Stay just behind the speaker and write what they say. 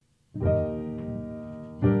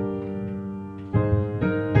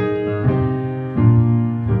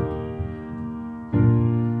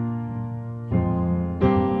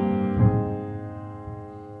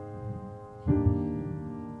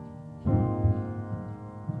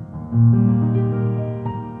Is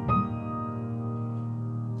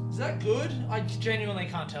that good? I genuinely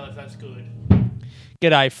can't tell if that's good.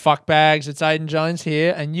 G'day, fuckbags. It's Aiden Jones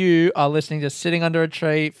here, and you are listening to Sitting Under a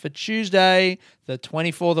Tree for Tuesday, the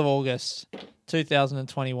 24th of August,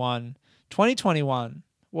 2021. 2021,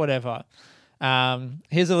 whatever.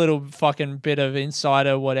 Here's a little fucking bit of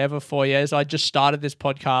insider whatever for you. As I just started this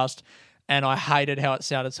podcast, and I hated how it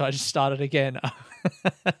sounded, so I just started again.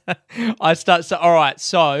 All right,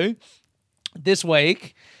 so this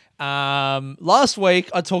week... last week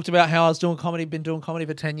I talked about how I was doing comedy, been doing comedy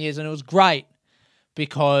for 10 years, and it was great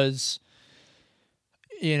because,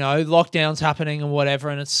 you know, lockdown's happening and whatever,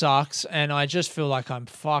 and it sucks, and I just feel like I'm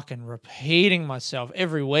fucking repeating myself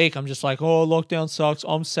every week. I'm just like, oh, lockdown sucks,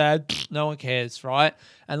 I'm sad, no one cares, right?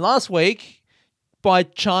 And last week, by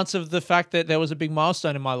chance of the fact that there was a big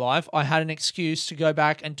milestone in my life, I had an excuse to go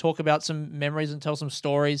back and talk about some memories and tell some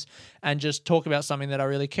stories and just talk about something that I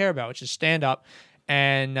really care about, which is stand-up.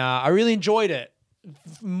 And I really enjoyed it.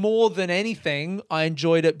 More than anything, I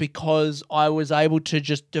enjoyed it because I was able to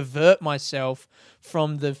just divert myself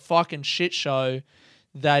from the fucking shit show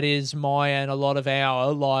that is my and a lot of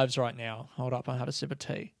our lives right now. Hold up, I have a sip of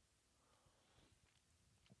tea.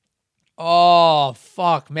 Oh,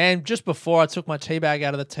 fuck, man. Just before I took my tea bag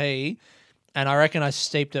out of the tea, and I reckon I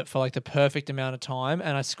steeped it for like the perfect amount of time,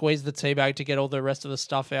 and I squeezed the tea bag to get all the rest of the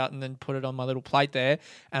stuff out and then put it on my little plate there,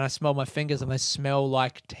 and I smelled my fingers and they smell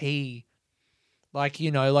like tea. Like,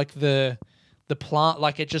 you know, like the plant,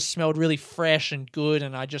 like it just smelled really fresh and good,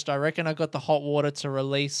 and I reckon I got the hot water to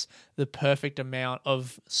release the perfect amount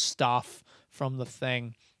of stuff from the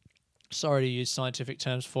thing. Sorry to use scientific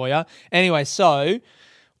terms for you. Anyway, so...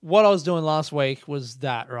 what I was doing last week was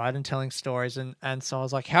that, right, and telling stories, and so I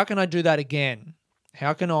was like, how can I do that again?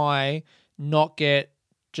 How can I not get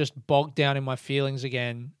just bogged down in my feelings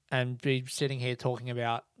again and be sitting here talking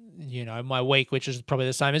about, you know, my week, which is probably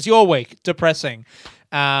the same as your week, depressing.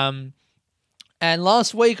 And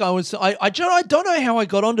last week I don't know how I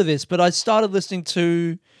got onto this, but I started listening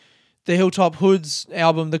to the Hilltop Hoods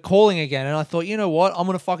album, The Calling, again, and I thought, you know what, I'm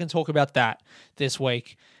going to fucking talk about that this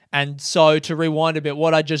week. And so to rewind a bit,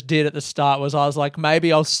 what I just did at the start was I was like,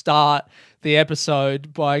 maybe I'll start the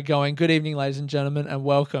episode by going, good evening, ladies and gentlemen, and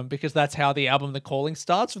welcome, because that's how the album The Calling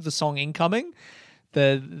starts, with the song Incoming.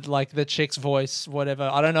 The chick's voice, whatever.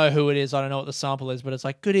 I don't know who it is. I don't know what the sample is, but it's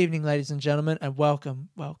like, good evening, ladies and gentlemen, and welcome,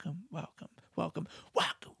 welcome, welcome, welcome,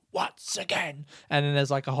 welcome once again. And then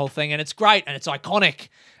there's like a whole thing, and it's great, and it's iconic.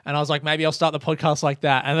 And I was like, maybe I'll start the podcast like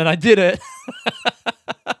that. And then I did it.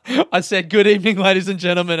 I said, good evening, ladies and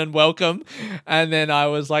gentlemen, and welcome. And then I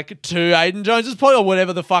was like, to Aiden Jones's point, or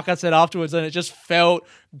whatever the fuck I said afterwards. And it just felt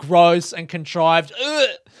gross and contrived. Ugh.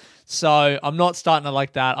 So I'm not starting it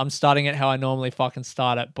like that. I'm starting it how I normally fucking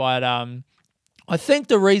start it. But I think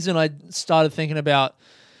the reason I started thinking about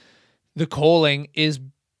The Calling is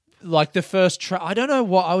like the first track. I don't know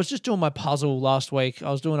what. I was just doing my puzzle last week.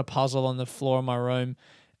 I was doing a puzzle on the floor of my room,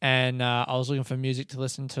 and I was looking for music to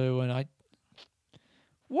listen to, and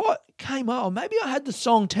what came up? Or maybe I had the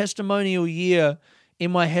song Testimonial Year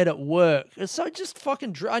in my head at work. So just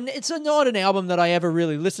fucking... it's not an album that I ever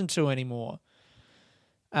really listen to anymore.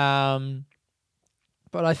 But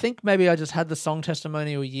I think maybe I just had the song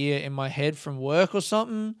Testimonial Year in my head from work or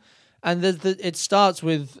something. And it starts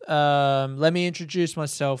with, let me introduce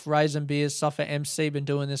myself, Raisin Beers, Suffer MC, been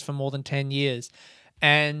doing this for more than 10 years.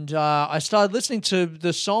 And I started listening to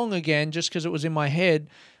the song again just because it was in my head.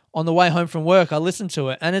 On the way home from work, I listened to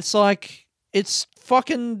it, and it's like, it's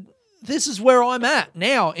fucking, this is where I'm at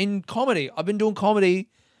now in comedy. I've been doing comedy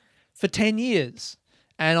for 10 years,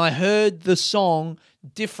 and I heard the song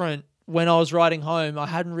different when I was riding home. I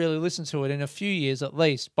hadn't really listened to it in a few years at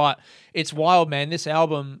least, but it's wild, man. This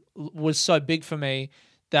album was so big for me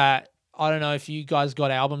that I don't know if you guys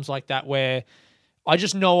got albums like that where I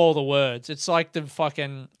just know all the words. It's like the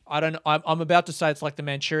fucking, I'm about to say it's like the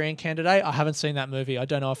Manchurian Candidate. I haven't seen that movie. I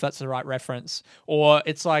don't know if that's the right reference. Or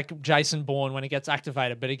it's like Jason Bourne when he gets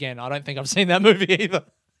activated. But again, I don't think I've seen that movie either.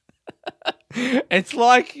 It's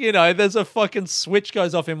like, you know, there's a fucking switch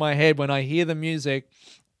goes off in my head when I hear the music.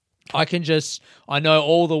 I know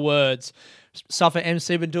all the words. Suffer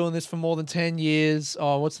MC, been doing this for more than 10 years.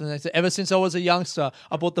 Oh, what's the next? Ever since I was a youngster,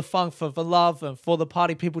 I bought the funk for love and for the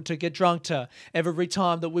party people to get drunk to. Every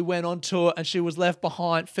time that we went on tour and she was left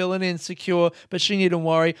behind, feeling insecure, but she needn't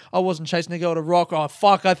worry. I wasn't chasing a girl to rock. Oh,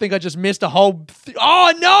 fuck, I think I just missed a whole...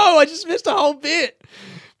 oh, no, I just missed a whole bit.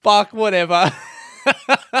 Fuck, whatever.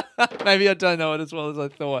 Maybe I don't know it as well as I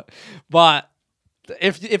thought. But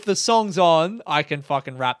if the song's on, I can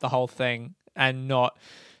fucking rap the whole thing and not...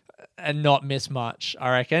 and not miss much,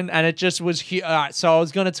 I reckon. And it just was all right, so I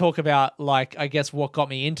was going to talk about, like, I guess what got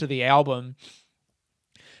me into the album.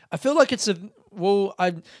 I feel like it's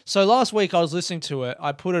so last week I was listening to it.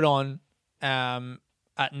 I put it on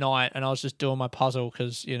at night, and I was just doing my puzzle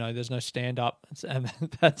because, there's no stand-up. And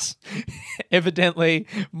that's evidently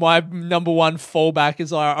my number one fallback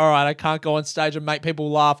is like, all right, I can't go on stage and make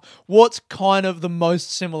people laugh. What's kind of the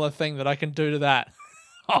most similar thing that I can do to that?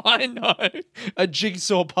 I know, a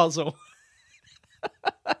jigsaw puzzle.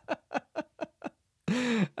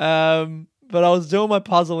 But I was doing my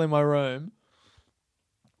puzzle in my room,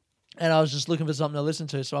 and I was just looking for something to listen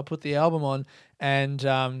to, so I put the album on,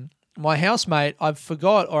 and my housemate, I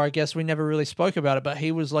forgot, or I guess we never really spoke about it, but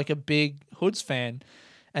he was like a big Hoods fan,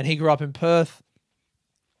 and he grew up in Perth,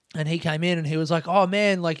 and he came in and he was like, oh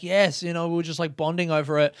man, like, yes, we were just like bonding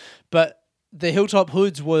over it, but the Hilltop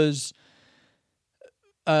Hoods was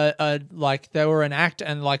like, they were an act,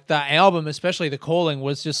 and like that album, especially The Calling,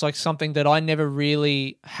 was just like something that I never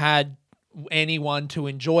really had anyone to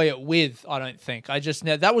enjoy it with. I don't think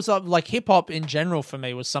that was like hip hop in general for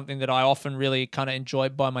me was something that I often really kind of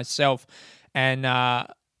enjoyed by myself. And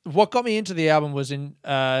what got me into the album was in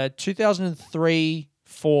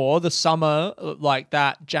 2003-4, the summer, like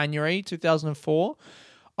that January 2004,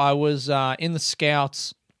 I was in the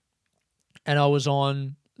Scouts, and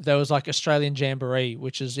there was like Australian Jamboree,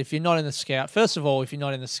 which is, if you're not in the Scout, first of all, if you're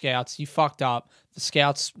not in the Scouts, you fucked up. The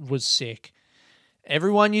Scouts was sick.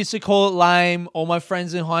 Everyone used to call it lame. All my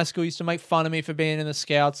friends in high school used to make fun of me for being in the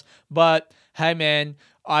Scouts. But hey, man,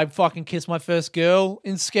 I fucking kissed my first girl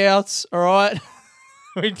in Scouts. All right,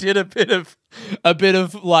 we did a bit of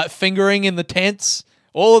like fingering in the tents,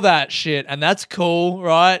 all of that shit, and that's cool,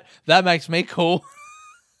 right? That makes me cool.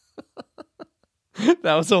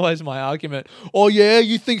 That was always my argument. Oh yeah,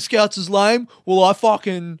 you think Scouts is lame? Well, I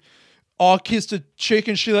kissed a chick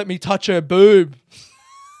and she let me touch her boob.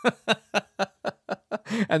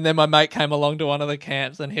 And then my mate came along to one of the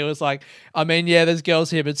camps, and he was like, I mean, yeah, there's girls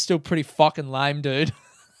here, but it's still pretty fucking lame, dude.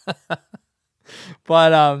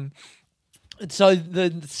 But so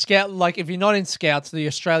the Scout, like, if you're not in Scouts, the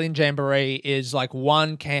Australian Jamboree is like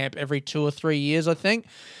one camp every 2 or 3 years, I think,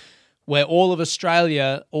 where all of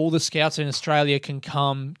Australia, all the Scouts in Australia can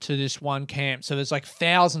come to this one camp. So there's like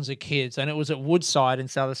thousands of kids, and it was at Woodside in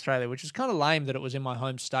South Australia, which is kind of lame that it was in my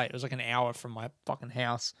home state. It was like an hour from my fucking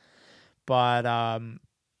house. But,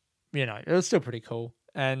 it was still pretty cool.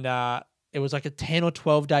 And it was like a 10 or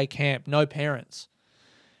 12 day camp, no parents.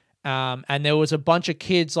 And there was a bunch of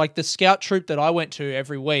kids, like the Scout troop that I went to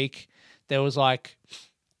every week, there was like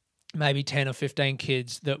maybe 10 or 15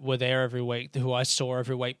 kids that were there every week, who I saw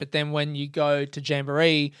every week. But then when you go to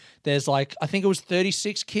Jamboree, there's like, I think it was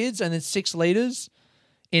 36 kids and then 6 leaders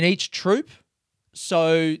in each troop.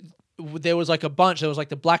 So there was like a bunch. There was like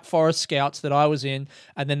the Black Forest Scouts that I was in,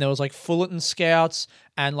 and then there was like Fullerton Scouts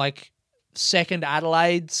and like second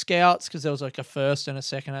Adelaide Scouts, because there was like a first and a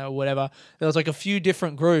second or whatever. There was like a few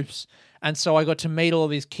different groups. And so I got to meet all of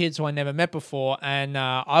these kids who I never met before. And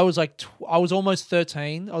I was like, I was almost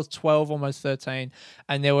 13. I was 12, almost 13.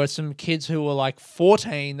 And there were some kids who were like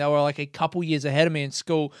 14. They were like a couple years ahead of me in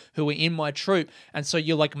school who were in my troop. And so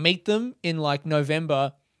you like meet them in like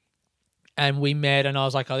November, and we met, and I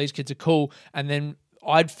was like, oh, these kids are cool. And then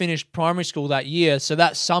I'd finished primary school that year. So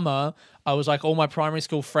that summer, I was like, all my primary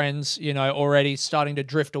school friends, already starting to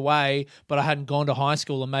drift away, but I hadn't gone to high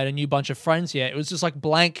school and made a new bunch of friends yet. It was just like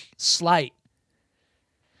blank slate.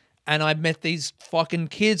 And I met these fucking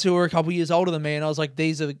kids who were a couple years older than me, and I was like,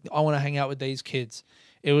 I want to hang out with these kids.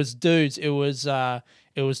 It was dudes. It was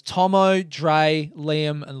Tomo, Dre,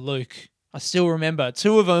 Liam, and Luke. I still remember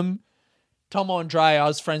 2 of them. Tomo and Dre, I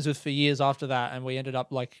was friends with for years after that, and we ended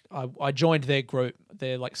up like, I joined their group,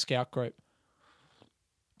 their like Scout group.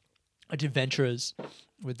 I did Venturers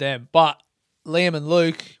with them. But Liam and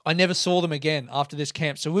Luke, I never saw them again after this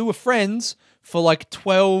camp. So we were friends for like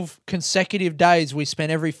 12 consecutive days. We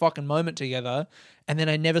spent every fucking moment together, and then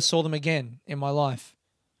I never saw them again in my life.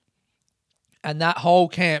 And that whole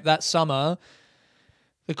camp, that summer,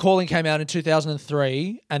 The Calling came out in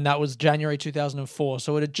 2003, and that was January 2004.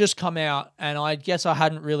 So it had just come out, and I guess I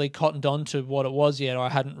hadn't really cottoned on to what it was yet, or I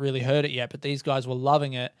hadn't really heard it yet, but these guys were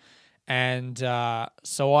loving it. And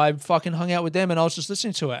so I fucking hung out with them, and I was just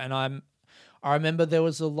listening to it. And I remember there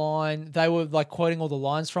was a line, they were like quoting all the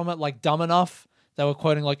lines from it, like Dumb Enough. They were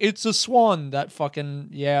quoting like, it's a swan, that fucking,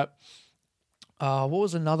 yeah. What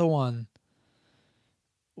was another one?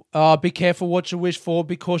 Be careful what you wish for,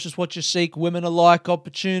 be cautious what you seek. Women are like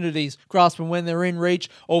opportunities, grasping when they're in reach.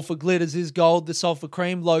 All for glitters is gold, this all for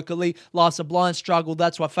cream locally. Life's a blind struggle,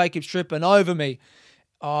 that's why fate keeps tripping over me.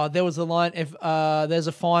 Oh, there was a line. If there's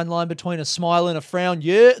a fine line between a smile and a frown,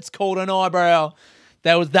 yeah, it's called an eyebrow.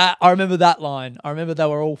 There was that. I remember that line. I remember they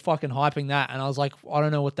were all fucking hyping that, and I was like, I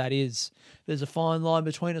don't know what that is. There's a fine line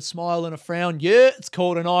between a smile and a frown. Yeah, it's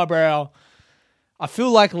called an eyebrow. I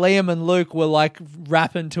feel like Liam and Luke were like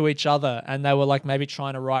rapping to each other, and they were like maybe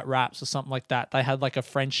trying to write raps or something like that. They had like a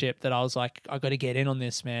friendship that I was like, I got to get in on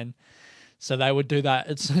this, man. So they would do that.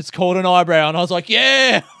 It's called an eyebrow, and I was like,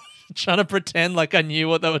 yeah. Trying to pretend like I knew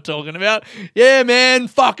what they were talking about. Yeah, man,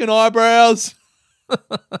 fucking eyebrows.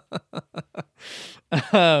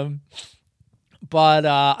 But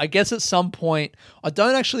I guess at some point, I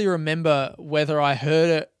don't actually remember whether I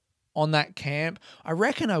heard it on that camp. I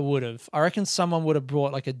reckon I would have. I reckon someone would have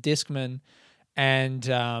brought like a Discman,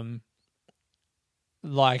 and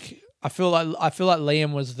like I feel like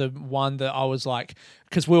Liam was the one that I was like,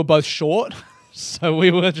 because we were both short. So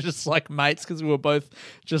we were just like mates because we were both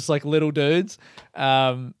just like little dudes.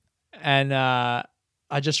 And I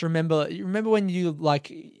just remember, you remember when you like,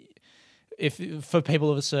 if for people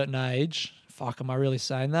of a certain age, fuck, am I really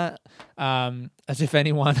saying that? As if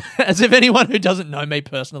anyone who doesn't know me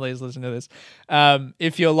personally is listening to this.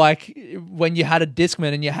 If you're like, when you had a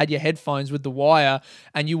Discman and you had your headphones with the wire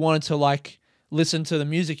and you wanted to like listen to the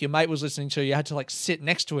music your mate was listening to, you had to like sit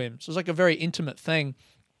next to him. So it was like a very intimate thing.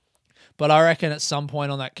 But I reckon at some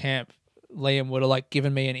point on that camp, Liam would have like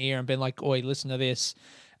given me an ear and been like, oi, listen to this.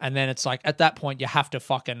 And then it's like, at that point, you have to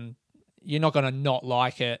fucking, you're not going to not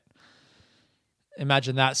like it.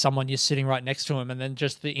 Imagine that, someone you're sitting right next to him, and then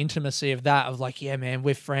just the intimacy of that, of like, yeah, man,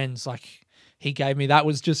 we're friends. Like, he gave me, that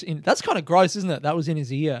was just in, that's kind of gross, isn't it? That was in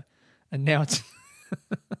his ear. And now it's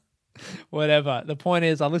whatever. The point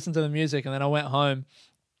is, I listened to the music and then I went home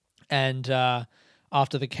and,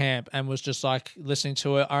 after the camp, and was just like listening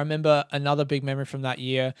to it. I remember another big memory from that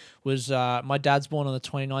year was my dad's born on the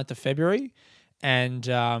 29th of February, and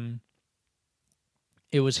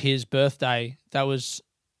it was his birthday. That was,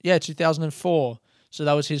 2004. So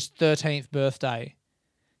that was his 13th birthday.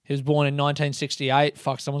 He was born in 1968.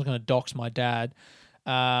 Fuck, someone's going to dox my dad.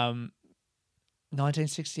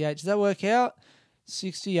 1968. Does that work out?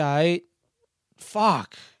 68.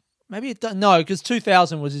 Fuck. Maybe it doesn't. No, because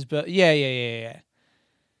 2000 was his birthday. Yeah.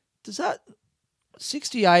 Does that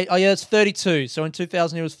 68? Oh yeah, it's 32. So in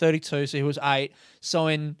 2000 he was 32, so he was 8. So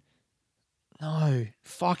in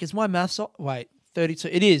is my maths wait, 32.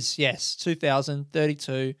 It is, yes, 2000,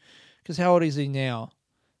 32. Because how old is he now?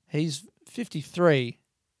 He's 53.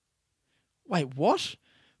 Wait, what?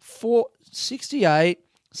 68,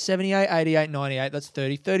 78, 88, 98, that's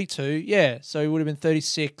 30, 32. Yeah, so he would have been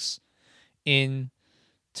 36 in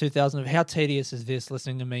 2000. How tedious is this,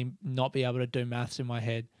 listening to me not be able to do maths in my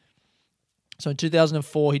head? So in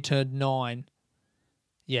 2004, he turned 9.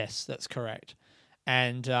 Yes, that's correct.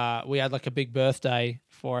 And we had like a big birthday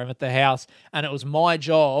for him at the house. And it was my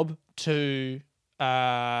job to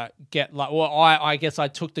get like, well, I guess I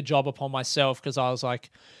took the job upon myself because I was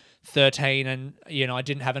like 13 and, you know, I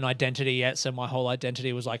didn't have an identity yet. So my whole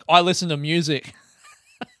identity was like, I listen to music.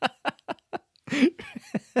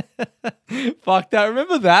 Fuck that.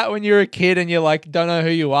 Remember that when you're a kid and you're like, don't know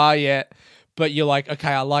who you are yet, but you're like, okay,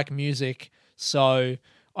 I like music. So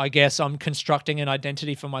I guess I'm constructing an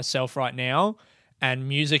identity for myself right now, and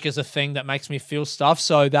music is a thing that makes me feel stuff.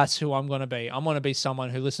 So that's who I'm going to be. I'm going to be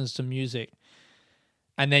someone who listens to music.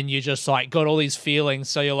 And then you just like got all these feelings.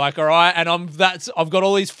 So you're like, all right, and I've got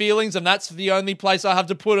all these feelings and that's the only place I have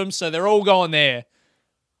to put them. So they're all going there.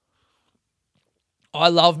 I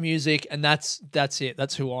love music and that's it.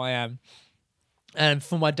 That's who I am. And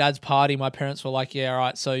for my dad's party, my parents were like, yeah, all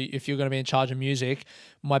right, so if you're going to be in charge of music,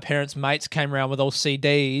 my parents' mates came around with all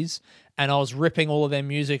CDs and I was ripping all of their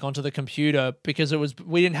music onto the computer because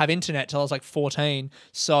we didn't have internet till I was like 14.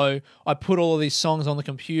 So I put all of these songs on the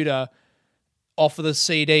computer off of the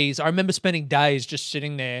CDs. I remember spending days just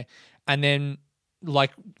sitting there and then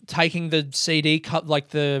like taking the CD cut, like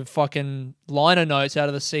the fucking liner notes out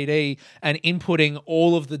of the CD and inputting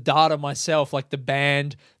all of the data myself, like the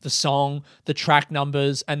band, the song, the track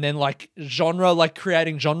numbers, and then like genre, like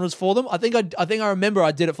creating genres for them. I think I remember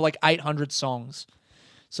I did it for like 800 songs.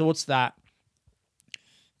 So what's that?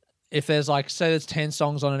 If there's like, say there's 10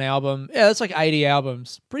 songs on an album, yeah, that's like 80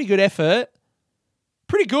 albums. Pretty good effort.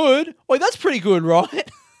 Pretty good. Wait, that's pretty good,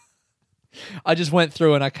 right? I just went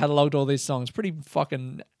through and I catalogued all these songs. Pretty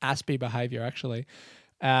fucking aspy behavior, actually.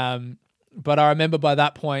 But I remember by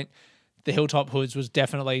that point, the Hilltop Hoods was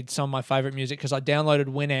definitely some of my favorite music because I downloaded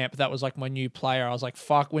Winamp. That was like my new player. I was like,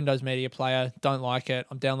 fuck Windows Media Player. Don't like it.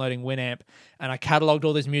 I'm downloading Winamp. And I cataloged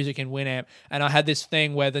all this music in Winamp. And I had this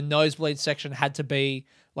thing where the Nosebleed section had to be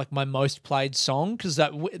like my most played song because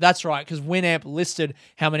that's right, because Winamp listed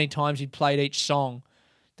how many times you'd played each song.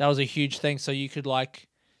 That was a huge thing. So you could like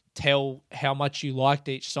tell how much you liked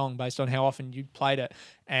each song based on how often you'd played it.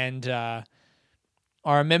 And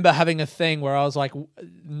I remember having a thing where I was like,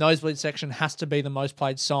 Nosebleed section has to be the most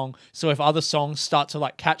played song. So if other songs start to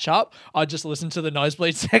like catch up, I'd just listen to the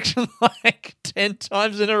Nosebleed section like 10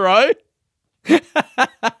 times in a row.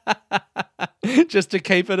 Just to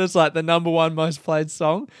keep it as like the number one most played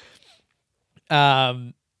song.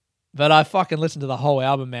 But I fucking listened to the whole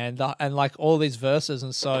album, man. And like all these verses.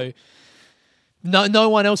 And so no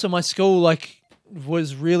one else in my school like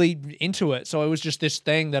was really into it. So it was just this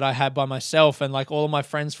thing that I had by myself, and like all of my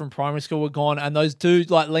friends from primary school were gone, and those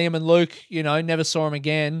dudes like Liam and Luke, you know, never saw them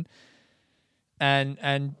again.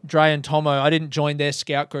 And Dre and Tomo, I didn't join their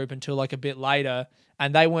scout group until like a bit later,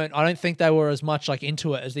 and I don't think they were as much like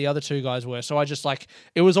into it as the other two guys were. So I just like,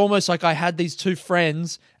 it was almost like I had these two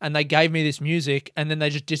friends and they gave me this music and then they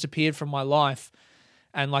just disappeared from my life.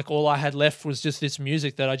 And like all I had left was just this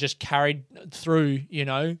music that I just carried through, you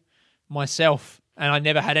know, myself. And I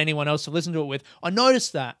never had anyone else to listen to it with. I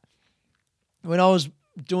noticed that when I was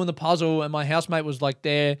doing the puzzle and my housemate was like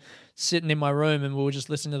there sitting in my room and we were just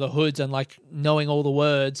listening to the Hoods and like knowing all the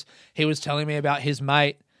words, he was telling me about his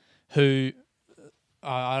mate who,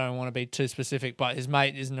 I don't want to be too specific, but his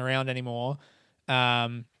mate isn't around anymore. But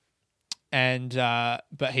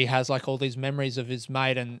he has like all these memories of his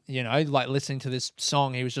mate, and you know, like listening to this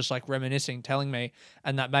song, he was just like reminiscing, telling me,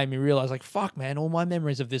 and that made me realize like, fuck man, all my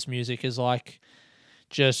memories of this music is like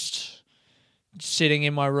just sitting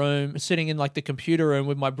in my room, sitting in like the computer room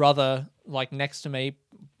with my brother like next to me,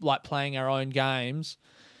 like playing our own games,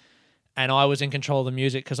 and I was in control of the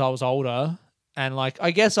music because I was older. And like,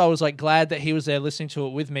 I guess I was like glad that he was there listening to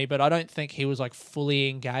it with me, but I don't think he was like fully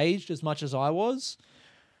engaged as much as I was.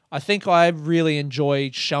 I think I really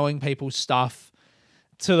enjoy showing people stuff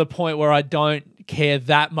to the point where I don't care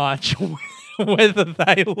that much whether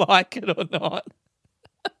they like it or not.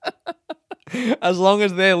 As long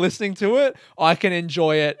as they're listening to it, I can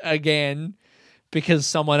enjoy it again because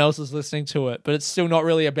someone else is listening to it. But it's still not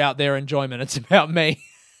really about their enjoyment. It's about me.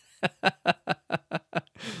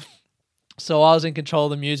 So I was in control of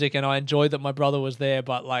the music and I enjoyed that my brother was there.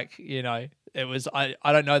 But like, you know, it was, I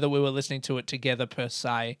don't know that we were listening to it together per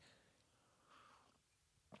se.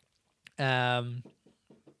 And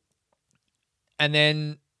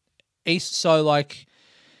then Easter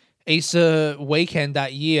weekend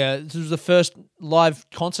that year, this was the first live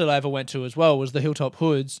concert I ever went to as well, was the Hilltop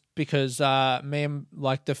Hoods, because me and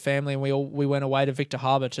like the family, and we went away to Victor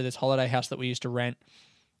Harbour to this holiday house that we used to rent.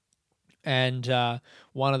 And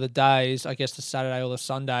one of the days, I guess the Saturday or the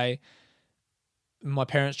Sunday, my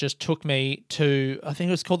parents just took me to, I think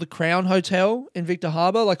it was called the Crown Hotel in Victor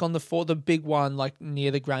Harbour, like on the big one, like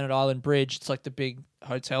near the Granite Island Bridge. It's like the big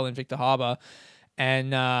hotel in Victor Harbour.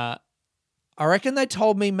 And I reckon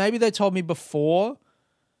maybe they told me before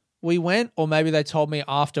we went, or maybe they told me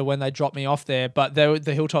after when they dropped me off there. But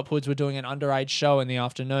the Hilltop Hoods were doing an underage show in the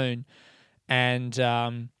afternoon.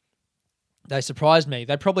 And they surprised me.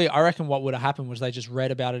 I reckon what would have happened was they just read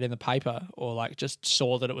about it in the paper or like just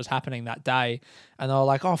saw that it was happening that day. And they were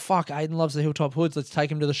like, oh, fuck, Aiden loves the Hilltop Hoods. Let's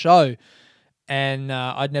take him to the show. And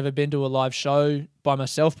I'd never been to a live show by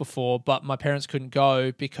myself before, but my parents couldn't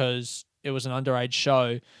go because it was an underage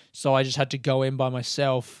show. So I just had to go in by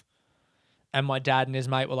myself. And my dad and his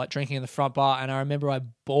mate were like drinking in the front bar. And I remember I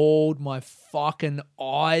bawled my fucking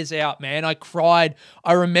eyes out, man. I cried.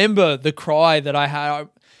 I remember the cry that I had.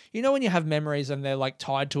 You know when you have memories and they're like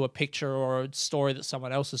tied to a picture or a story that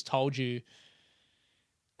someone else has told you,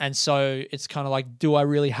 and so it's kind of like, do I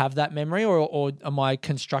really have that memory, or am I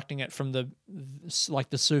constructing it from the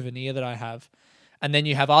souvenir that I have? And then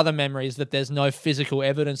you have other memories that there's no physical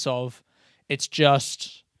evidence of. It's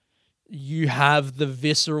just you have the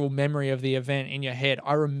visceral memory of the event in your head.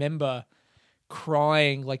 I remember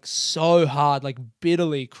crying like so hard, like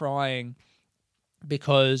bitterly crying,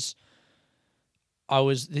 because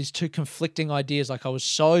these two conflicting ideas. Like I was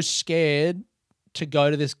so scared to go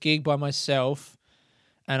to this gig by myself,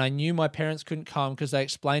 and I knew my parents couldn't come because they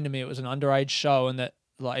explained to me it was an underage show and that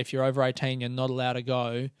like if you're over 18, you're not allowed to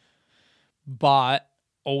go. But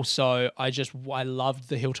also I loved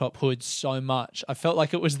the Hilltop Hoods so much. I felt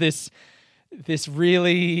like it was this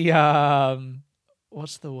really,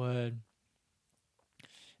 what's the word?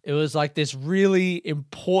 It was like this really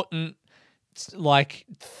important like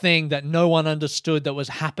thing that no one understood that was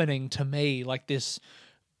happening to me, like this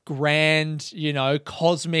grand,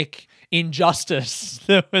 cosmic injustice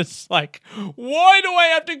that was like, why do I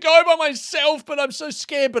have to go by myself? But I'm so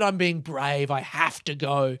scared, but I'm being brave. I have to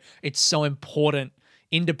go. It's so important.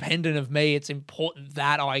 Independent of me, it's important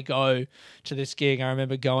that I go to this gig. I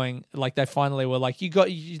remember going, like, they finally were like,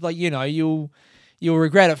 you'll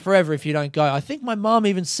regret it forever if you don't go. I think my mom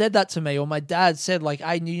even said that to me, or my dad said, like,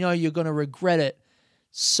 hey, you're going to regret it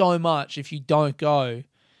so much if you don't go.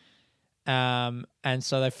 And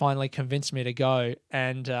so they finally convinced me to go.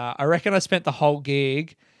 And I reckon I spent the whole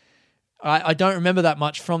gig. I don't remember that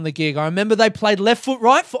much from the gig. I remember they played Left Foot,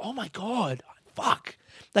 Right Foot. Oh my God. Fuck.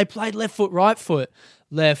 They played Left Foot, Right Foot.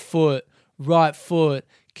 Left foot, right foot.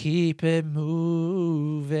 Keep it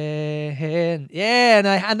moving.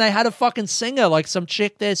 Yeah, and they had a fucking singer, like some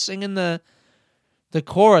chick there singing the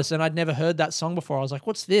chorus, and I'd never heard that song before. I was like,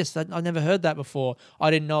 what's this? I never heard that before.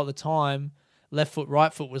 I didn't know at the time Left Foot,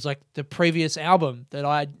 Right Foot was like the previous album that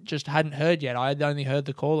I just hadn't heard yet. I had only heard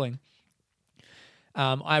The Calling.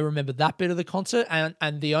 I remember that bit of the concert,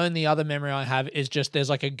 and the only other memory I have is just there's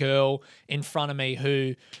like a girl in front of me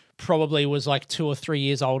who probably was like 2 or 3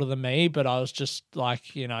 years older than me, but I was just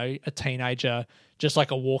like, a teenager, just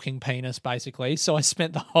like a walking penis basically. So I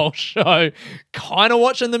spent the whole show kind of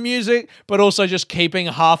watching the music, but also just keeping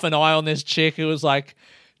half an eye on this chick who was like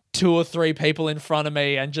 2 or 3 people in front of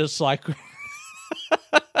me, and just like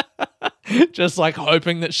just like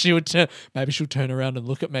hoping that she would maybe she'll turn around and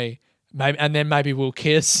look at me, maybe, and then maybe we'll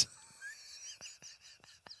kiss.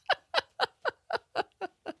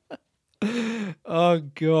 Oh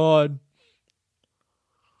God.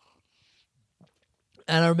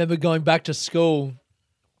 And I remember going back to school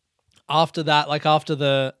after that, like after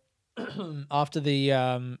the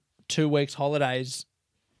 2 weeks holidays,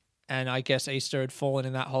 and I guess Easter had fallen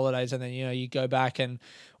in that holidays, and then you go back, and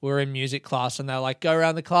we were in music class, and they're like, go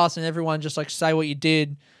around the class and everyone just like say what you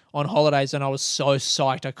did on holidays. And I was so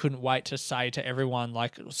psyched. I couldn't wait to say to everyone,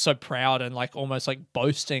 like, so proud and like almost like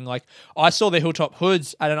boasting. Like, I saw the Hilltop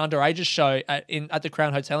Hoods at an underages show at the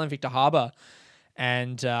Crown Hotel in Victor Harbor,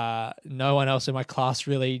 and no one else in my class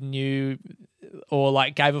really knew or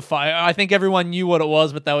like gave a fuck. I think everyone knew what it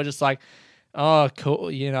was, but they were just like, oh,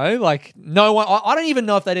 cool. Like no one, I don't even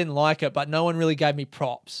know if they didn't like it, but no one really gave me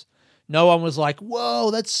props. No one was like,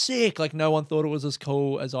 whoa, that's sick. Like, no one thought it was as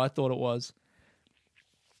cool as I thought it was.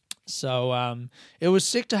 So it was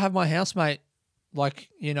sick to have my housemate, like,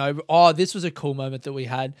 this was a cool moment that we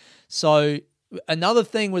had. So another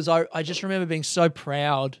thing was I just remember being so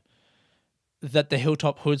proud that the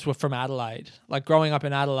Hilltop Hoods were from Adelaide. Like, growing up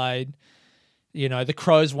in Adelaide, the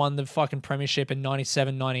Crows won the fucking premiership in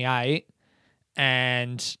 97, 98,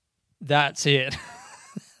 and that's it.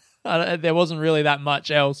 There wasn't really that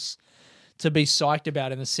much else to be psyched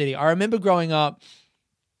about in the city. I remember growing up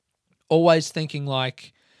always thinking,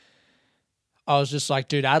 like, I was just like,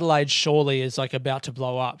 dude, Adelaide surely is like about to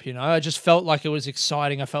blow up, I just felt like it was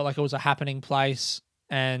exciting. I felt like it was a happening place.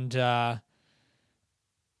 And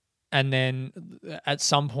then at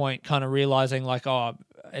some point kind of realizing like, oh,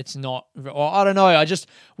 it's not, or I don't know.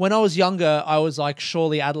 When I was younger, I was like,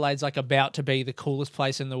 surely Adelaide's like about to be the coolest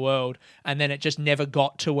place in the world. And then it just never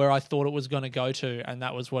got to where I thought it was going to go to. And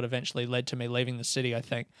that was what eventually led to me leaving the city, I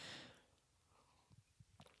think.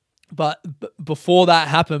 But before that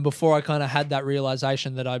happened, before I kind of had that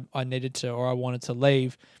realization that I needed to, or I wanted to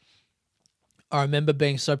leave, I remember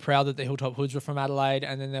being so proud that the Hilltop Hoods were from Adelaide.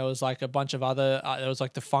 And then there was like a bunch of other, there was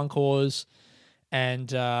like the Funkors, and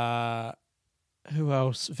who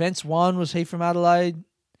else? Vince One, was he from Adelaide?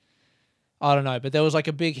 I don't know, but there was like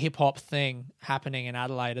a big hip hop thing happening in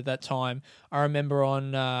Adelaide at that time. I remember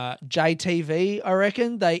on JTV, I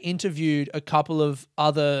reckon, they interviewed a couple of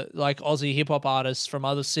other like Aussie hip hop artists from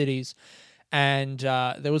other cities, and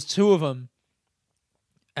there was 2 of them,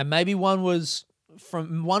 and maybe one was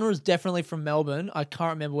definitely from Melbourne. I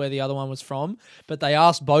can't remember where the other one was from, but they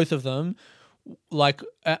asked both of them, like,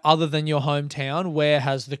 other than your hometown, where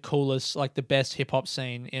has the coolest, like the best hip hop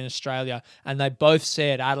scene in Australia? And they both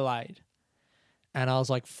said Adelaide. And I was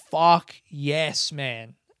like, fuck yes,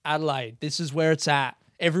 man. Adelaide, this is where it's at.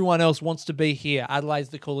 Everyone else wants to be here. Adelaide's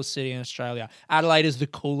the coolest city in Australia. Adelaide is the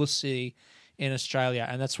coolest city in Australia,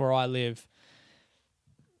 and that's where I live.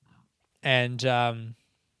 And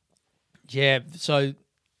yeah, so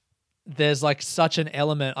there's like such an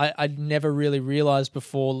element. I'd never really realized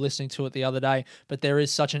before listening to it the other day, but there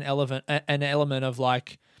is such an element of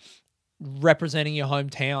like representing your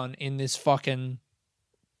hometown in this fucking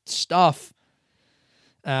stuff.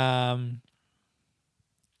 What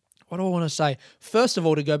what do I want to say? First of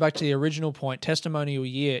all, to go back to the original point, Testimonial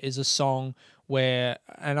Year is a song where,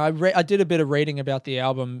 and I did a bit of reading about the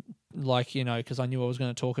album, like, you know, because I knew I was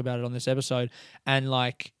going to talk about it on this episode, and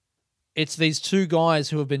like, it's these two guys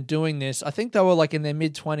who have been doing this. I think they were like in their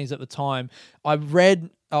mid-20s at the time. I heard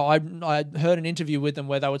an interview with them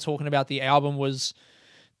where they were talking about the album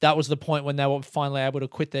that was the point when they were finally able to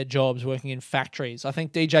quit their jobs working in factories. I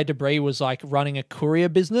think DJ Debris was like running a courier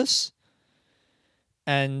business,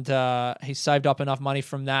 and he saved up enough money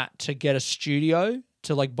from that to get a studio,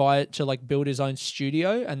 to like buy it, to like build his own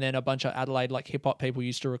studio, and then a bunch of Adelaide like hip hop people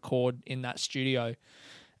used to record in that studio.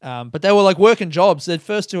 But they were like working jobs. Their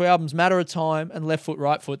first two albums, Matter of Time and Left Foot,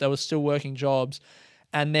 Right Foot, they were still working jobs.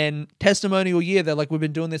 And then Testimonial Year, they're like, we've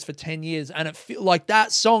been doing this for 10 years. And it feel like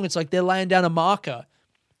that song, it's like they're laying down a marker.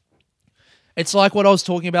 It's like what I was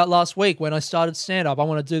talking about last week when I started stand-up. I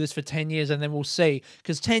want to do this for 10 years and then we'll see.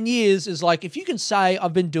 Because 10 years is like, if you can say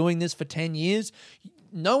I've been doing this for 10 years,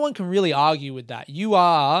 no one can really argue with that. You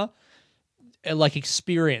are like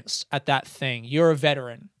experienced at that thing. You're a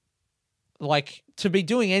veteran. Like, to be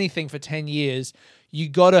doing anything for 10 years, you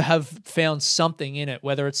got to have found something in it,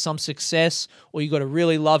 whether it's some success or you got to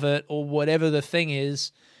really love it or whatever the thing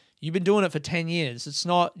is. You've been doing it for 10 years.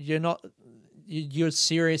 You're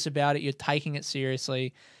serious about it. You're taking it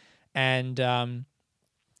seriously. And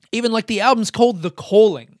even like the album's called The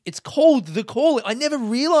Calling. It's called The Calling. I never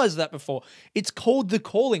realized that before. It's called The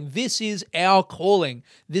Calling. This is our calling.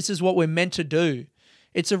 This is what we're meant to do.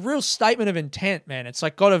 It's a real statement of intent, man. It's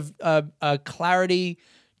like got a clarity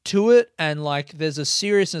to it, and like there's a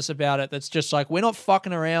seriousness about it that's just like, we're not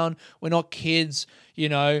fucking around. We're not kids, you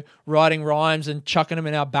know, writing rhymes and chucking them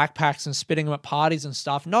in our backpacks and spitting them at parties and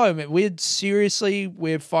stuff. No, man, we're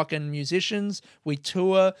fucking musicians. We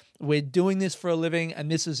tour. We're doing this for a living,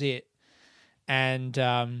 and this is it. And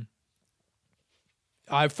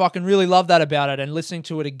I fucking really love that about it, and listening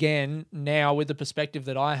to it again now with the perspective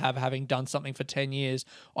that I have, having done something for 10 years,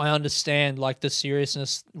 I understand like the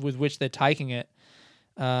seriousness with which they're taking it.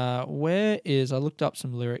 I looked up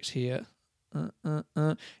some lyrics here.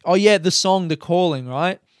 Oh yeah, the song, The Calling,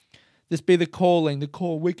 right? This be the calling, the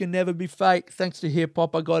call. We can never be fake. Thanks to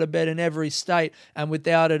hip-hop, I got a bed in every state, and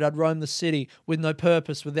without it, I'd roam the city with no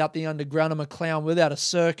purpose. Without the underground, I'm a clown. Without a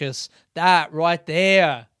circus, that right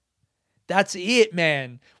there. That's it,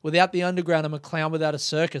 man. Without the underground, I'm a clown. Without a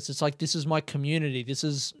circus, it's like, this is my community. This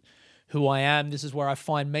is who I am. This is where I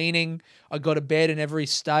find meaning. I got a bed in every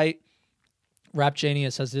state. Rap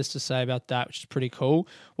Genius has this to say about that, which is pretty cool.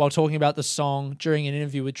 While talking about the song during an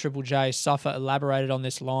interview with Triple J, Suffer elaborated on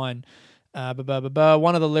this line. One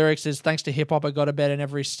of the lyrics is, thanks to hip-hop, I got a bed in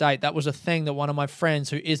every state. That was a thing that one of my friends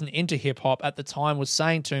who isn't into hip-hop at the time was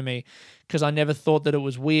saying to me, because I never thought that it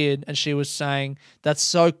was weird. And she was saying, that's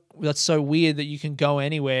so weird that you can go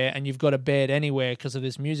anywhere and you've got a bed anywhere because of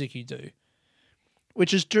this music you do.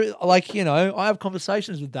 Which is true. Like, you know, I have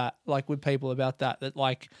conversations with that, like with people about that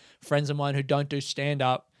like friends of mine who don't do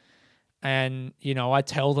stand-up, and, you know, I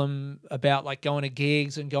tell them about like going to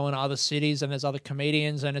gigs and going to other cities and there's other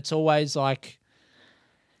comedians, and it's always like,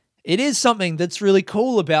 it is something that's really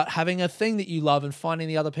cool about having a thing that you love and finding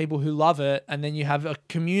the other people who love it, and then you have a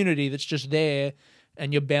community that's just there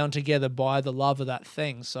and you're bound together by the love of that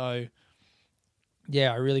thing. So,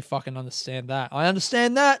 yeah, I really fucking understand that. I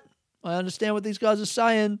understand what these guys are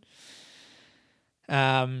saying.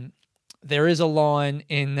 There is a line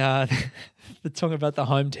in the song about the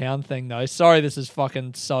hometown thing, though. Sorry, this is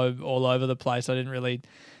fucking so all over the place. I didn't really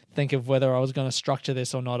think of whether I was going to structure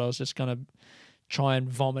this or not. I was just going to try and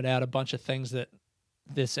vomit out a bunch of things that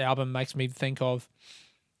this album makes me think of.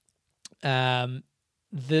 The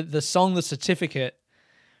song The Certificate,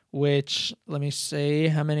 which, let me see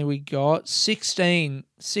how many we got. 16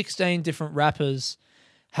 different rappers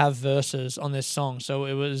have verses on this song. So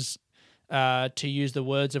it was, to use the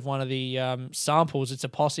words of one of the samples, it's a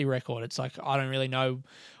posse record. It's like, I don't really know.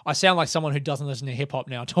 I sound like someone who doesn't listen to hip-hop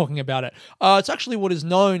now talking about it. It's actually what is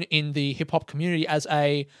known in the hip-hop community as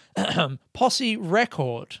a posse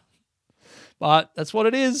record. But that's what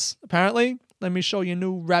it is, apparently. Let me show you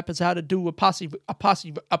new rappers how to do a posse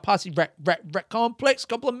rap complex.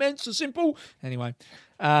 Compliments are simple. Anyway.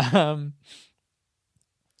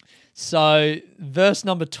 So verse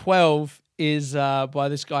number 12 is by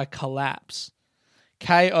this guy Collapse,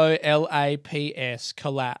 K-O-L-A-P-S,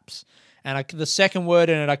 Collapse, and the second word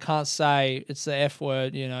in it I can't say, it's the F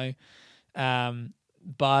word, you know.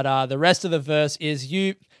 But the rest of the verse is,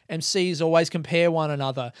 you MCs always compare one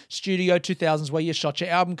another. Studio 2000s where you shot your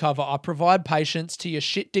album cover. I provide patience to your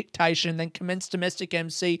shit dictation, then commence domestic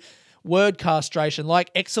MC word castration,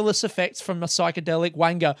 like exilus effects from a psychedelic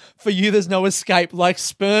wanga. For you, there's no escape, like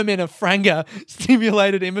sperm in a franga.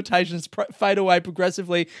 Stimulated imitations fade away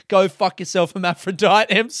progressively. Go fuck yourself, hermaphrodite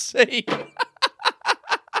MC.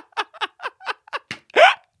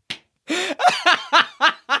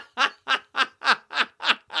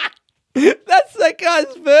 That's that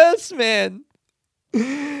guy's verse, man.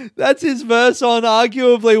 That's his verse on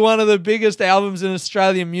arguably one of the biggest albums in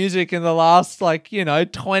Australian music in the last,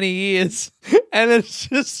 20 years. And it's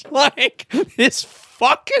just like this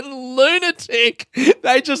fucking lunatic.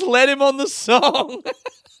 They just let him on the song.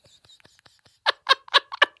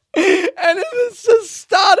 And it's the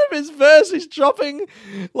start of his verse. He's dropping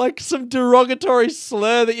like some derogatory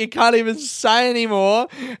slur that you can't even say anymore.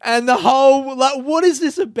 And the whole, what is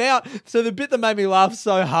this about? So the bit that made me laugh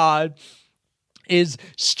so hard is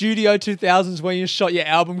Studio 2000s when you shot your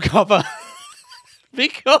album cover.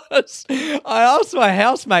 Because I asked my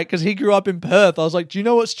housemate, because he grew up in Perth, I was like, do you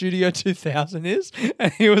know what Studio 2000 is?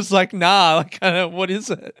 And he was like, nah, what is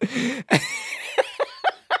it?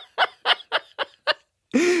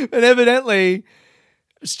 But evidently,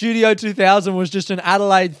 Studio 2000 was just an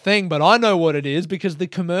Adelaide thing, but I know what it is because the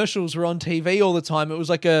commercials were on TV all the time. It was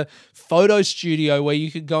like a photo studio where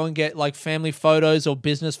you could go and get like family photos or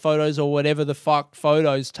business photos or whatever the fuck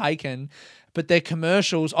photos taken. But their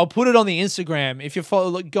commercials, I'll put it on the Instagram. If you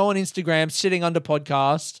go on Instagram, Sitting Under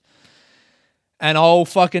Podcast, and I'll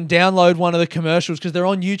fucking download one of the commercials because they're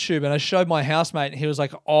on YouTube. And I showed my housemate and he was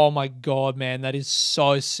like, oh my God, man, that is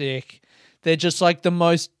so sick. They're just like the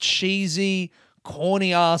most cheesy,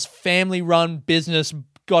 corny ass family run business,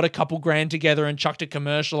 got a couple grand together and chucked a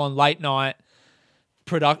commercial on late night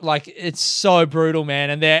product. Like, it's so brutal, man.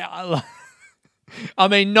 And they're, I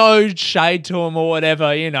mean, no shade to them or whatever,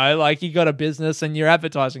 like you got a business and you're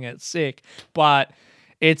advertising it, sick. But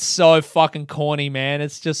it's so fucking corny, man.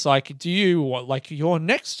 It's just like, do you want like your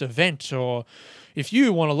next event, or if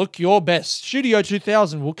you want to look your best, Studio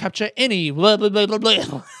 2000 will capture any blah, blah, blah, blah,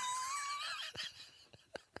 blah.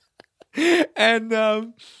 And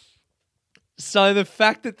so the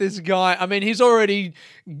fact that this guy, I mean, he's already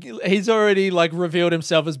like revealed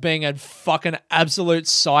himself as being a fucking absolute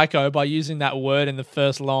psycho by using that word in the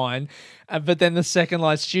first line. But then the second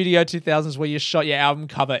line, Studio 2000s, where you shot your album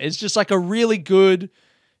cover, is just like a really good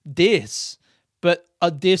diss, but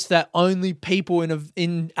a diss that only people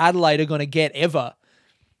in Adelaide are going to get ever.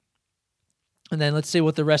 And then let's see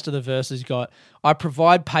what the rest of the verses got. I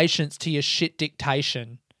provide patience to your shit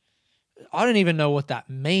dictation. I don't even know what that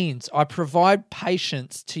means. I provide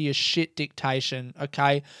patience to your shit dictation,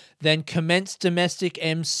 okay? Then commence domestic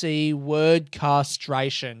MC word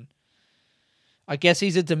castration. I guess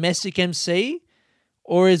he's a domestic MC?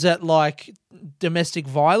 Or is it like domestic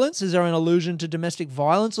violence? Is there an allusion to domestic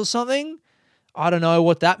violence or something? I don't know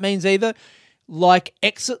what that means either. Like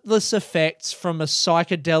exitless effects from a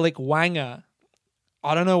psychedelic wanger.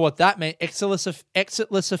 I don't know what that means.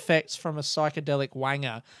 Exitless effects from a psychedelic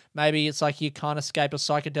wanger. Maybe it's like you can't escape a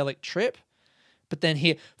psychedelic trip. But then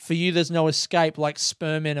here, for you, there's no escape, like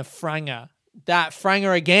sperm in a franga. That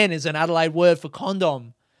franga, again, is an Adelaide word for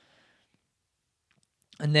condom.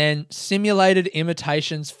 And then simulated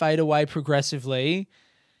imitations fade away progressively.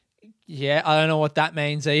 Yeah, I don't know what that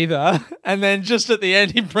means either. And then just at the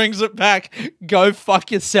end, he brings it back. Go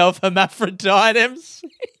fuck yourself, hermaphrodite MC.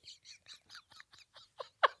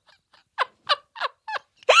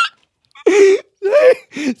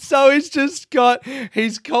 So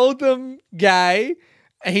he's called them gay.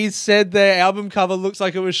 He said their album cover looks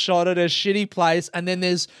like it was shot at a shitty place. And then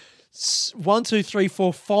there's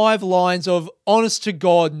 5 lines of honest to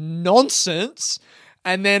God nonsense.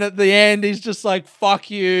 And then at the end, he's just like, fuck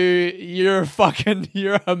you. You're a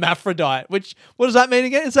hermaphrodite. Which, what does that mean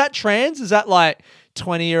again? Is that trans? Is that like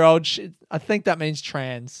 20-year-old shit? I think that means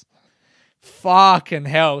trans. Fucking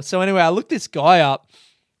hell. So anyway, I looked this guy up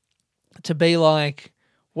to be like,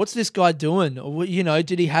 what's this guy doing? Or,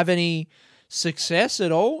 did he have any success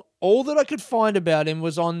at all? All that I could find about him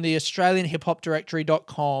was on the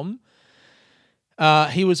AustralianHipHopDirectory.com.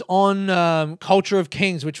 He was on Culture of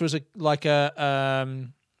Kings, which was a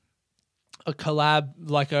collab,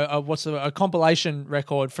 like a compilation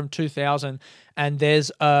record from 2000. And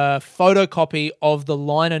there's a photocopy of the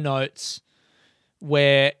liner notes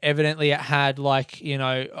where evidently it had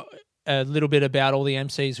a little bit about all the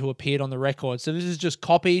MCs who appeared on the record. So this is just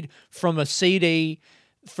copied from a CD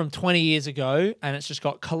from 20 years ago, and it's just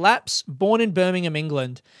got Collapse, born in Birmingham,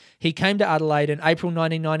 England. He came to Adelaide in April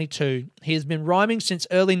 1992. He has been rhyming since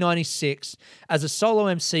early 96 as a solo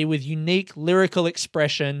MC with unique lyrical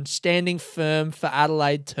expression, standing firm for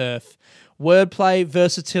Adelaide turf. Wordplay,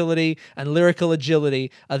 versatility, and lyrical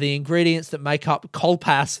agility are the ingredients that make up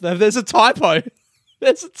Colpass. There's a typo.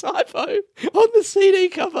 There's a typo on the CD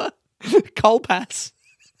cover. Colpass.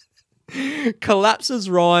 Collapse's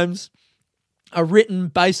rhymes are written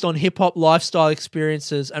based on hip-hop lifestyle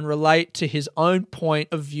experiences and relate to his own point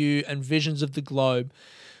of view and visions of the globe.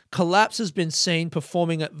 Collapse has been seen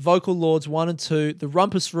performing at Vocal Lords 1 and 2, the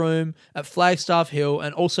Rumpus Room at Flagstaff Hill,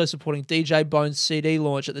 and also supporting DJ Bones' CD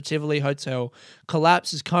launch at the Tivoli Hotel.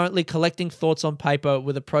 Collapse is currently collecting thoughts on paper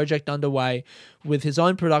with a project underway with his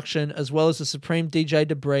own production, as well as the Supreme DJ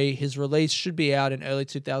Debris. His release should be out in early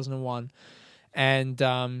 2001. And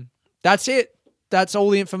that's it. That's all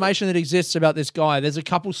the information that exists about this guy. There's a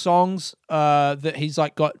couple songs that he's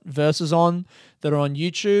like got verses on that are on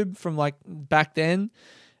YouTube from like back then.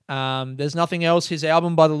 There's nothing else. His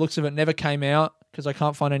album, by the looks of it, never came out because I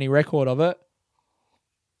can't find any record of it.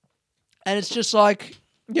 And it's just like,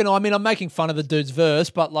 you know, I mean, I'm making fun of the dude's verse,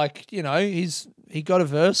 but like, you know, he got a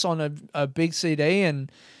verse on a big CD,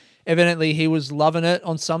 and evidently he was loving it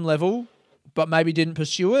on some level, but maybe didn't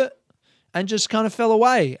pursue it and just kind of fell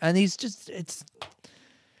away. And he's just, it's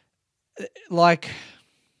like,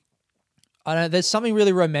 I don't know, there's something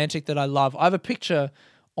really romantic that I love. I have a picture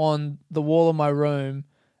on the wall of my room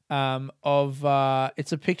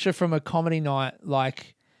it's a picture from a comedy night,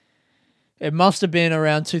 like it must have been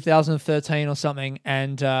around 2013 or something,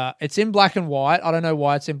 and it's in black and white. I don't know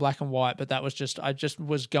why it's in black and white, but that was just, I just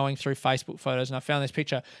was going through Facebook photos and I found this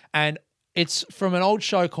picture, and it's from an old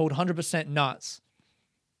show called 100% Nuts.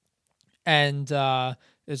 And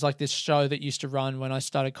there's like this show that used to run when I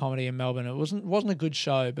started comedy in Melbourne. It wasn't a good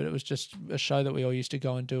show, but it was just a show that we all used to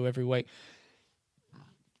go and do every week.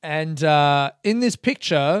 And in this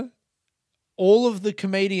picture, all of the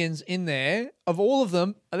comedians in there, of all of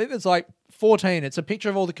them, I think there's like 14. It's a picture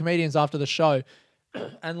of all the comedians after the show.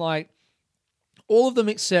 And like all of them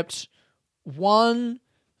except all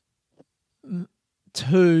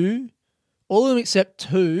of them except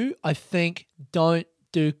two, I think, don't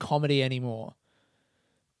do comedy anymore.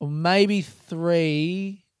 Or maybe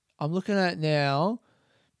 3. I'm looking at it now.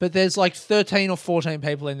 But there's like 13 or 14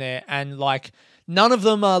 people in there, and like none of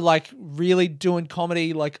them are like really doing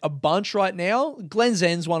comedy like a bunch right now. Glenn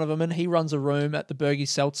Zen's one of them, and he runs a room at the Bergie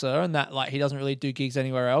Seltzer, and that like he doesn't really do gigs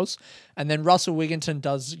anywhere else. And then Russell Wigginton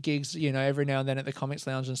does gigs, you know, every now and then at the Comics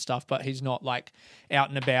Lounge and stuff, but he's not like out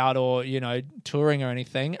and about or, you know, touring or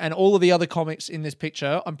anything. And all of the other comics in this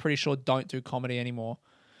picture, I'm pretty sure don't do comedy anymore.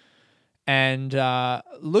 And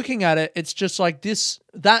looking at it, it's just like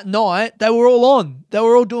that night, they were all on. They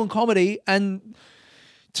were all doing comedy, and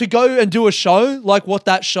to go and do a show like what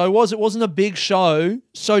that show was, it wasn't a big show.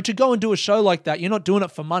 So to go and do a show like that, you're not doing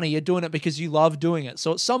it for money. You're doing it because you love doing it.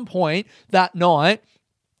 So at some point that night,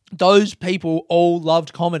 those people all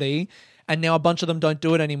loved comedy, and now a bunch of them don't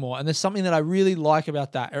do it anymore. And there's something that I really like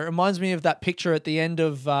about that. It reminds me of that picture at the end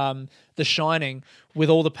of The Shining with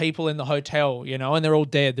all the people in the hotel, you know, and they're all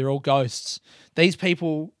dead. They're all ghosts. These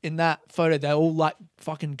people in that photo, they're all like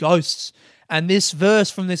fucking ghosts. And this verse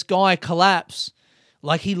from this guy, Collapse,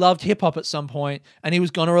 like he loved hip hop at some point, and he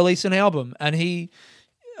was going to release an album. And he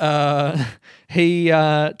to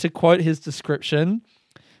quote his description,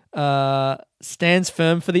 stands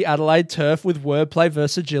firm for the Adelaide turf with wordplay,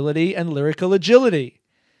 versatility, and lyrical agility.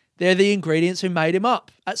 They're the ingredients who made him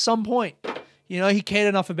up at some point. You know, he cared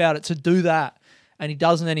enough about it to do that, and he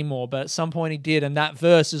doesn't anymore, but at some point he did, and that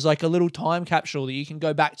verse is like a little time capsule that you can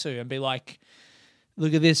go back to and be like,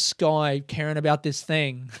 look at this guy caring about this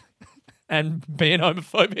thing and being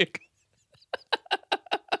homophobic.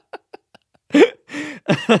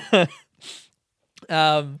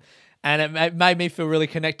 And it made me feel really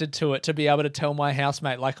connected to it, to be able to tell my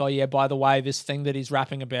housemate, like, oh yeah, by the way, this thing that he's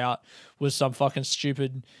rapping about was some fucking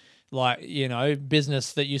stupid, like, you know,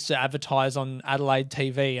 business that used to advertise on Adelaide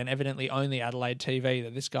TV, and evidently only Adelaide TV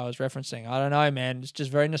that this guy was referencing. I don't know, man. It's just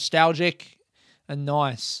very nostalgic and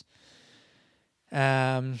nice.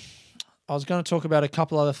 I was going to talk about a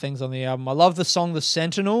couple other things on the album. I love the song The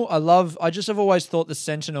Sentinel. I just have always thought The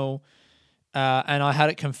Sentinel, and I had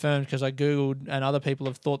it confirmed because I Googled, and other people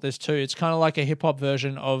have thought this too. It's kind of like a hip-hop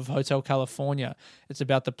version of Hotel California. It's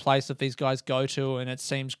about the place that these guys go to, and it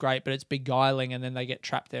seems great, but it's beguiling, and then they get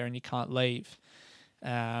trapped there and you can't leave.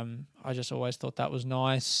 I just always thought that was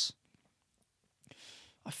nice.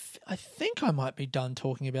 I think I might be done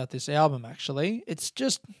talking about this album, actually. It's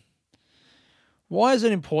just, why is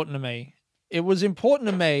it important to me? It was important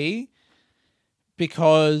to me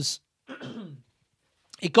because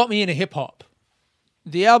it got me into hip-hop.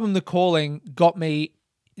 The album The Calling got me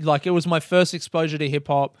Like, it was my first exposure to hip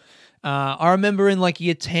hop. I remember in like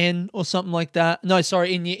year 10 or something like that. No,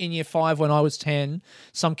 sorry, in year 5 when I was 10,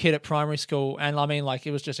 some kid at primary school, and I mean, like,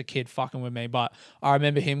 it was just a kid fucking with me, but I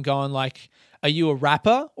remember him going like, "Are you a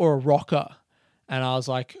rapper or a rocker?" And I was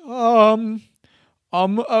like, I'm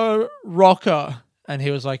a rocker. And he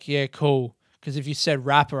was like, "Yeah, cool. Because if you said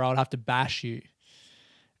rapper, I would have to bash you."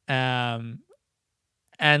 And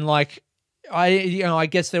like, I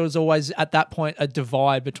guess there was always at that point a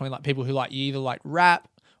divide between like people who like, you either like rap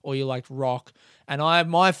or you like rock. And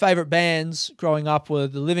my favorite bands growing up were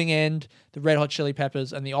The Living End, the Red Hot Chili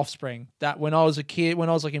Peppers, and The Offspring. That when I was a kid, when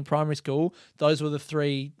I was like in primary school, those were the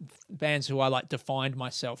 3 bands who I like defined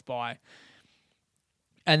myself by.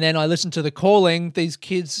 And then I listened to The Calling, these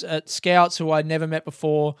kids at Scouts who I'd never met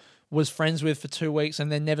before, was friends with for 2 weeks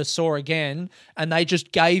and then never saw again. And they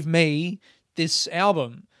just gave me this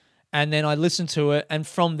album. And then I listened to it. And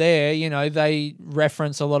from there, you know, they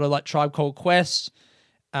reference a lot of like Tribe Called Quest,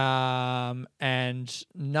 and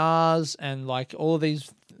Nas, and like all of these,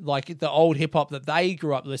 like the old hip hop that they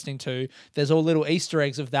grew up listening to. There's all little Easter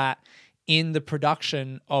eggs of that in the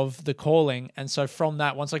production of The Calling. And so from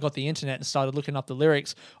that, once I got the internet and started looking up the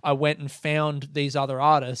lyrics, I went and found these other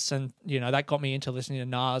artists, and you know, that got me into listening to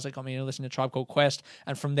Nas, that got me into listening to Tribe Called Quest,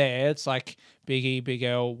 and from there it's like Biggie, Big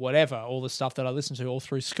L, whatever, all the stuff that I listened to all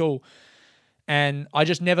through school. And I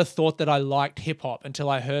just never thought that I liked hip hop until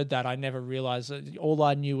I heard that. I never realized that all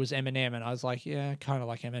I knew was Eminem, and I was like, yeah, kind of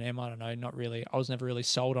like Eminem. I don't know, not really. I was never really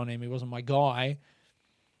sold on him. He wasn't my guy.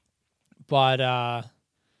 But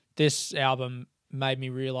this album made me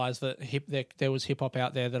realize that there was hip hop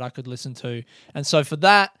out there that I could listen to. And so for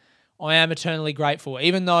that, I am eternally grateful,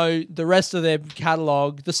 even though the rest of their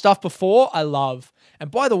catalog, the stuff before, I love.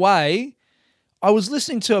 And by the way, I was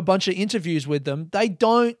listening to a bunch of interviews with them. They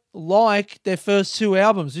don't like their first 2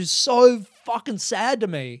 albums. It's so fucking sad to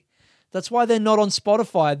me. That's why they're not on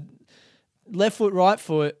Spotify. Left Foot, Right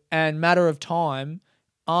Foot, and Matter of Time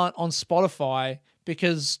aren't on Spotify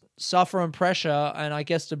because Suffer and Pressure, and I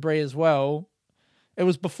guess Debris as well. It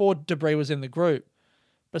was before Debris was in the group.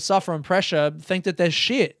 But Suffer and Pressure think that they're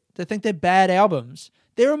shit. They think they're bad albums.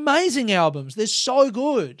 They're amazing albums. They're so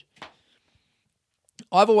good.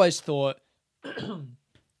 I've always thought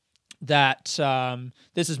that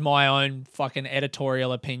this is my own fucking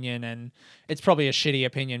editorial opinion, and it's probably a shitty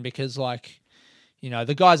opinion because, like, you know,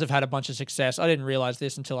 the guys have had a bunch of success. I didn't realize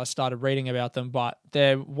this until I started reading about them, but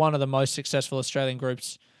they're one of the most successful Australian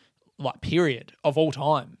groups, like, period, of all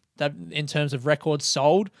time. That in terms of records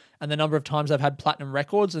sold and the number of times they've had platinum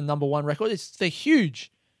records and #1 records, they're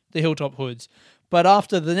huge, the Hilltop Hoods. But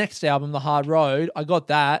after the next album, The Hard Road, I got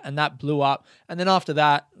that, and that blew up. And then after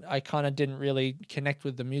that, I kind of didn't really connect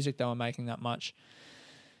with the music they were making that much.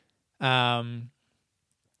 And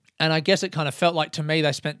I guess it kind of felt like, to me,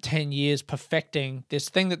 they spent 10 years perfecting this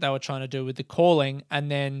thing that they were trying to do with The Calling.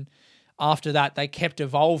 And then after that, they kept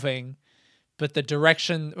evolving. But the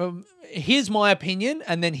direction, here's my opinion,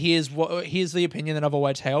 and then here's the opinion that I've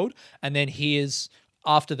always held. And then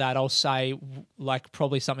after that, I'll say, like,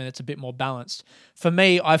 probably something that's a bit more balanced. For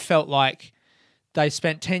me, I felt like they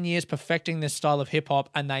spent 10 years perfecting this style of hip-hop,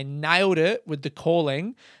 and they nailed it with The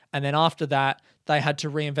Calling. And then after that, they had to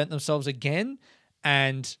reinvent themselves again,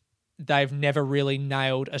 and they've never really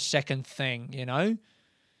nailed a second thing, you know?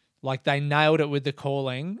 Like, they nailed it with The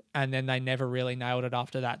Calling, and then they never really nailed it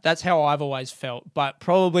after that. That's how I've always felt. But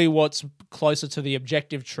probably what's closer to the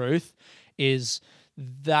objective truth is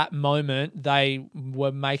that moment they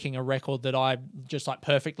were making a record that I just like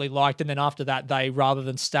perfectly liked, and then after that they, rather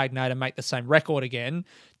than stagnate and make the same record again,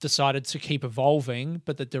 decided to keep evolving,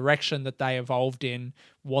 but the direction that they evolved in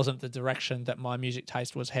wasn't the direction that my music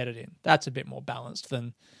taste was headed in. That's a bit more balanced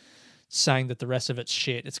than saying that the rest of it's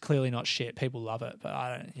shit. It's clearly not shit. People love it, but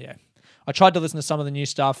I tried to listen to some of the new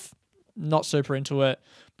stuff, not super into it,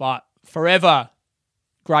 but forever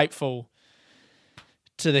grateful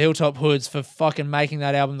to the Hilltop Hoods for fucking making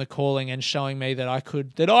that album The Calling and showing me that I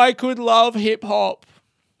could love hip hop.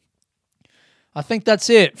 I think that's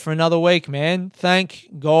it for another week, man.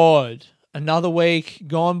 Thank God. Another week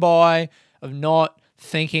gone by of not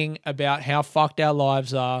thinking about how fucked our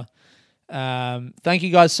lives are. Thank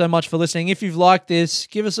you guys so much for listening. If you've liked this,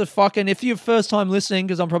 give us a fucking, if you're first time listening,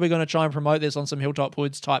 because I'm probably going to try and promote this on some Hilltop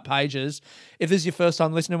Hoods type pages. If this is your first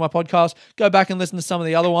time listening to my podcast, go back and listen to some of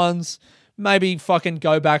the other ones. Maybe fucking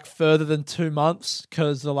go back further than 2 months,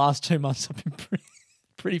 because the last 2 months I've been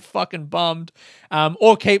pretty fucking bummed.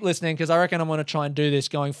 Or keep listening, because I reckon I'm going to try and do this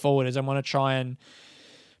going forward, is I'm going to try and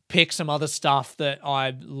pick some other stuff that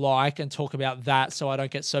I like and talk about that so I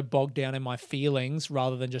don't get so bogged down in my feelings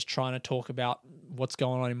rather than just trying to talk about what's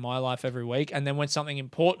going on in my life every week. And then when something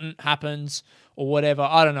important happens or whatever,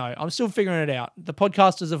 I don't know. I'm still figuring it out. The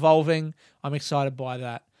podcast is evolving. I'm excited by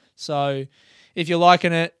that. So if you're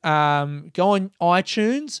liking it, go on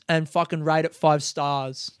iTunes and fucking rate it 5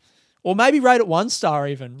 stars. Or maybe rate it 1 star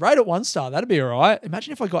even. Rate it 1 star. That'd be all right.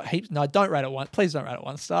 Imagine if I got heaps. No, don't rate it 1. Please don't rate it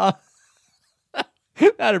 1 star.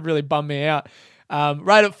 That'd really bum me out.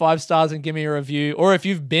 Rate it 5 stars and give me a review. Or if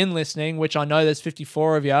you've been listening, which I know there's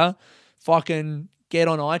 54 of you, fucking get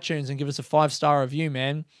on iTunes and give us a 5-star review,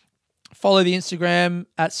 man. Follow the Instagram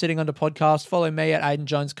at Sitting Under Podcast. Follow me at Aiden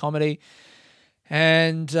Jones Comedy.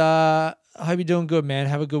 And I hope you're doing good, man.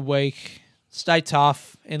 Have a good week. Stay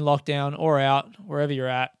tough in lockdown or out, wherever you're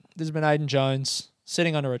at. This has been Aiden Jones,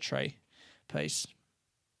 sitting under a tree. Peace.